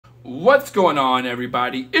What's going on,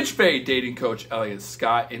 everybody? It's Fade Dating Coach Elliott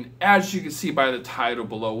Scott, and as you can see by the title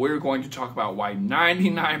below, we're going to talk about why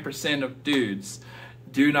 99% of dudes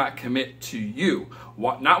do not commit to you.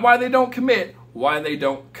 Not why they don't commit, why they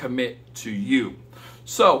don't commit to you.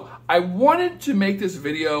 So I wanted to make this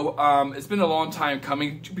video. It's been a long time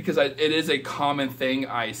coming because it is a common thing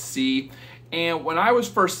I see. And when I was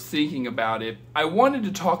first thinking about it, I wanted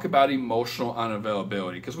to talk about emotional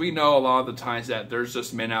unavailability, because we know a lot of the times that there's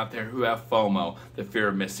just men out there who have FOMO, the fear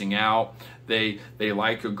of missing out. They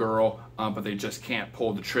like a girl, but they just can't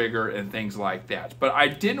pull the trigger and things like that. But I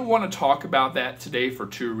didn't want to talk about that today for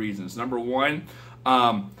two reasons. Number one,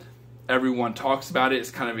 everyone talks about it.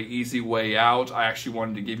 It's kind of an easy way out. I actually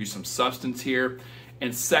wanted to give you some substance here.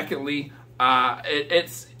 And secondly,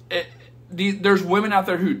 there's women out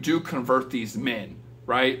there who do convert these men,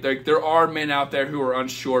 right? There are men out there who are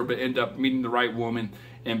unsure but end up meeting the right woman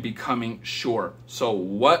and becoming sure. So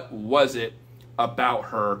what was it about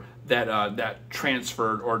her that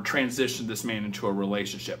transferred or transitioned this man into a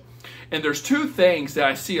relationship? And there's two things that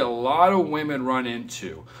I see a lot of women run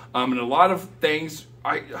into, and a lot of things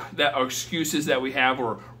that are excuses that we have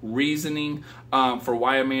or reasoning for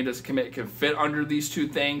why a man doesn't commit can fit under these two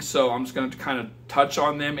things. So I'm just going to kind of touch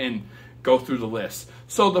on them and go through the list.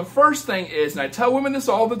 So the first thing is, and I tell women this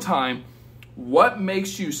all the time, what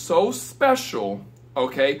makes you so special,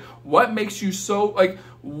 okay? What makes you so,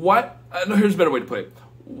 here's a better way to put it.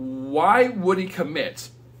 Why would he commit?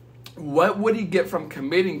 What would he get from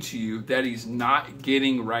committing to you that he's not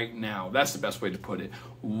getting right now? That's the best way to put it.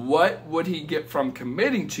 What would he get from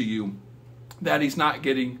committing to you that he's not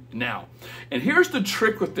getting now? And here's the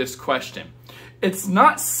trick with this question. It's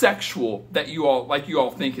not sexual that you all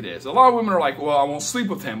think it is. A lot of women are like, well, I won't sleep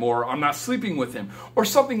with him, or I'm not sleeping with him, or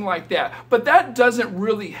something like that. But that doesn't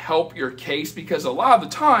really help your case, because a lot of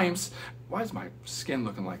the times, why is my skin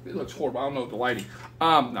looking like this? It looks horrible. I don't know with the lighting.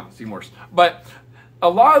 No, it's even worse. But a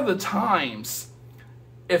lot of the times,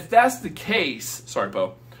 if that's the case, sorry,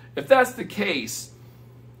 Bo, if that's the case,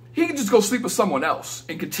 he can just go sleep with someone else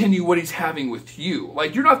and continue what he's having with you.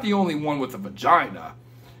 Like, you're not the only one with a vagina.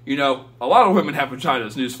 You know, a lot of women have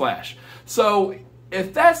vaginas, newsflash. So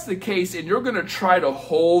if that's the case and you're going to try to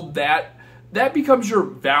hold that, that becomes your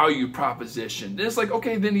value proposition. Then it's like,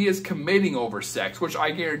 okay, then he is committing over sex, which I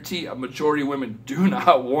guarantee a majority of women do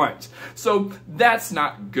not want. So that's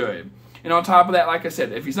not good. And on top of that, like I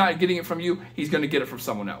said, if he's not getting it from you, he's going to get it from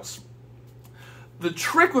someone else. The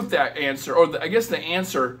trick with that answer, or I guess the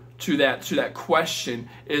answer to that question,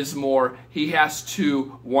 is more, he has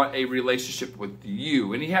to want a relationship with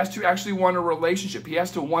you, and he has to actually want a relationship. He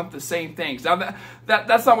has to want the same things. Now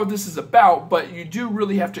that's not what this is about, but you do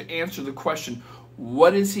really have to answer the question,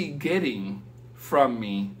 what is he getting from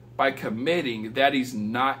me by committing that he's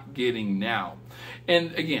not getting now?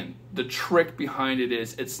 And again, the trick behind it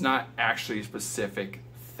is, it's not actually a specific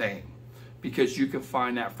thing, because you can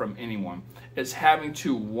find that from anyone. It's having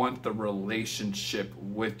to want the relationship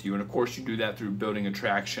with you. And of course, you do that through building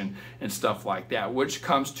attraction and stuff like that, which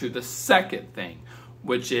comes to the second thing,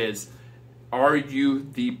 which is, are you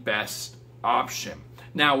the best option?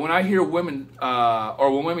 Now, when I hear women,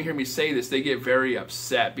 or when women hear me say this, they get very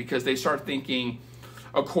upset, because they start thinking,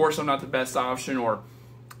 of course I'm not the best option, or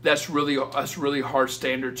that's really hard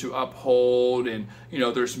standard to uphold, and you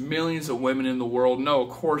know, there's millions of women in the world. No, of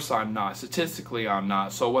course I'm not. Statistically, I'm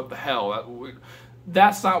not. So what the hell?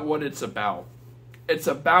 That's not what it's about. It's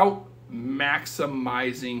about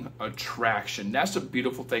maximizing attraction. That's the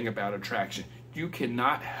beautiful thing about attraction. You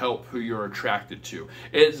cannot help who you're attracted to.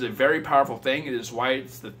 It is a very powerful thing. It is why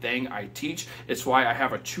it's the thing I teach. It's why I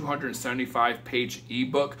have a 275-page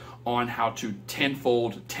ebook on how to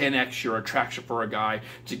tenfold, 10x your attraction for a guy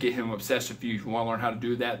to get him obsessed with you. If you want to learn how to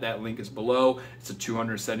do that, that link is below. It's a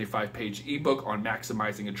 275-page ebook on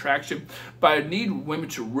maximizing attraction. But I need women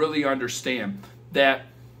to really understand that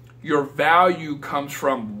your value comes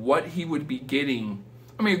from what he would be getting.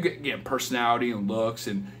 I mean, again, personality and looks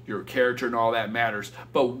and your character and all that matters.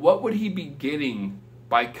 But what would he be getting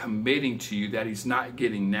by committing to you that he's not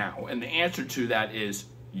getting now? And the answer to that is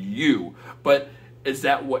you. But is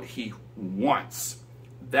that what he wants?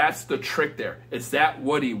 That's the trick there. Is that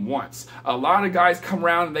what he wants? A lot of guys come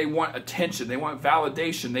around and they want attention. They want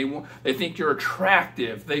validation. They think you're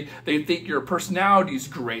attractive. They think your personality is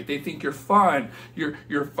great. They think you're fun.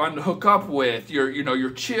 You're fun to hook up with.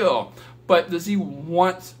 You're chill. But does he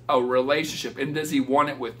want a relationship, and does he want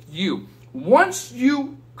it with you? Once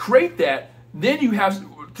you create that, then you have,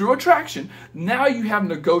 through attraction, now you have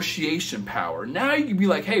negotiation power. Now you can be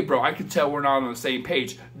like, hey bro, I can tell we're not on the same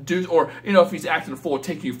page. or, you know, if he's acting a fool,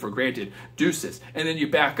 taking you for granted, deuces. And then you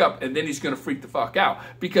back up, and then he's going to freak the fuck out.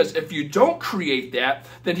 Because if you don't create that,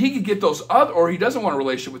 then he could get those other, or he doesn't want a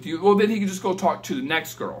relationship with you, well, then he can just go talk to the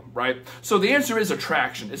next girl, right? So the answer is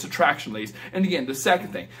attraction. It's attraction, ladies. And again, the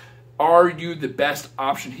second thing, are you the best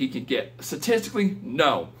option he can get? Statistically,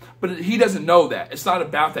 no. But he doesn't know that. It's not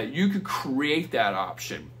about that. You could create that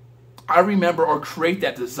option. I remember, or create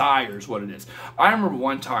that desire is what it is. I remember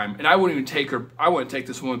one time, and I wouldn't even take her, I wouldn't take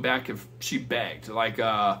this woman back if she begged. Like,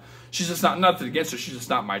 she's just not, nothing against her, she's just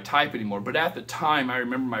not my type anymore. But at the time, I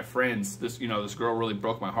remember my friends, this girl really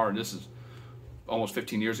broke my heart. This is almost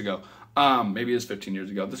 15 years ago. Maybe it is 15 years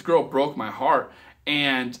ago. This girl broke my heart,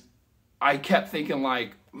 and I kept thinking,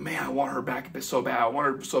 like, man, I want her back so bad. I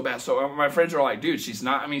want her so bad. So my friends are like, dude, she's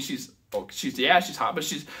not, I mean, she's hot,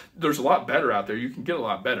 but there's a lot better out there. You can get a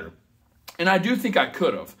lot better. And I do think I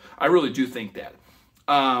could have. I really do think that.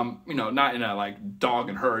 You know, not in a like dog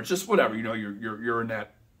and her. It's just whatever. You know, you're in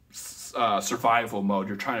that survival mode.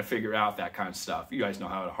 You're trying to figure out that kind of stuff. You guys know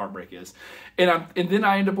how a heartbreak is. And then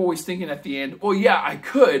I end up always thinking at the end, well, yeah, I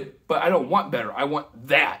could, but I don't want better. I want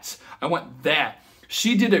that. I want that.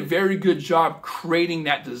 She did a very good job creating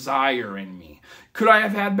that desire in me. Could I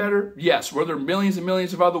have had better? Yes. Were there millions and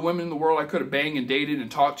millions of other women in the world I could have banged and dated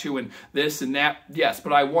and talked to and this and that? Yes,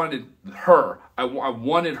 but I wanted her. I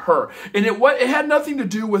wanted her. And it had nothing to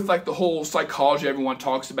do with like the whole psychology everyone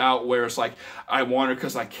talks about where it's like, I want her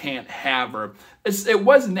because I can't have her. It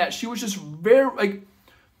wasn't that. She was just very, like,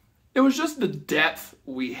 it was just the depth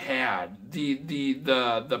we had, the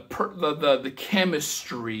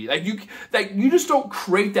chemistry. Like you just don't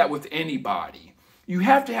create that with anybody. You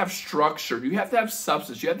have to have structure. You have to have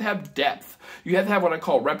substance. You have to have depth. You have to have what I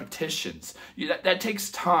call repetitions. That takes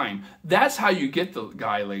time. That's how you get the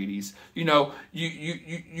guy, ladies. You know,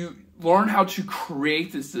 you learn how to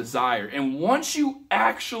create this desire. And once you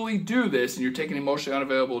actually do this, and you're taking emotionally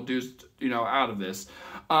unavailable dudes, you know, out of this,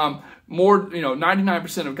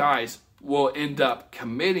 99% of guys will end up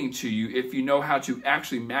committing to you if you know how to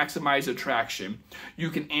actually maximize attraction.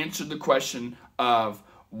 You can answer the question of,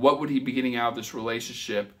 what would he be getting out of this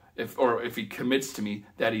relationship if he commits to me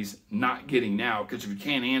that he's not getting now? Because if you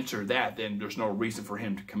can't answer that, then there's no reason for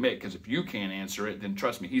him to commit. Because if you can't answer it, then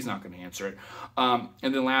trust me, he's not going to answer it. And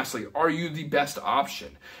then lastly, are you the best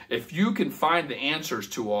option? If you can find the answers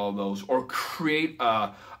to all those or create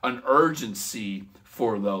an urgency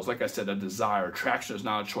for those, like I said, a desire. Attraction is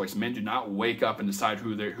not a choice. Men do not wake up and decide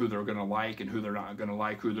who they're going to like and who they're not going to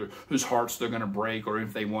like, whose hearts they're going to break, or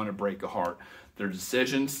if they want to break a heart. Their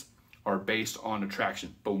decisions are based on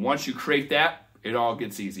attraction. But once you create that, it all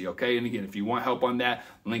gets easy, okay? And again, if you want help on that,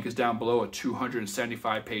 link is down below, a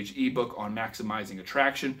 275-page ebook on maximizing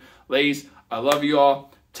attraction. Ladies, I love you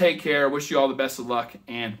all. Take care. Wish you all the best of luck,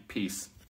 and peace.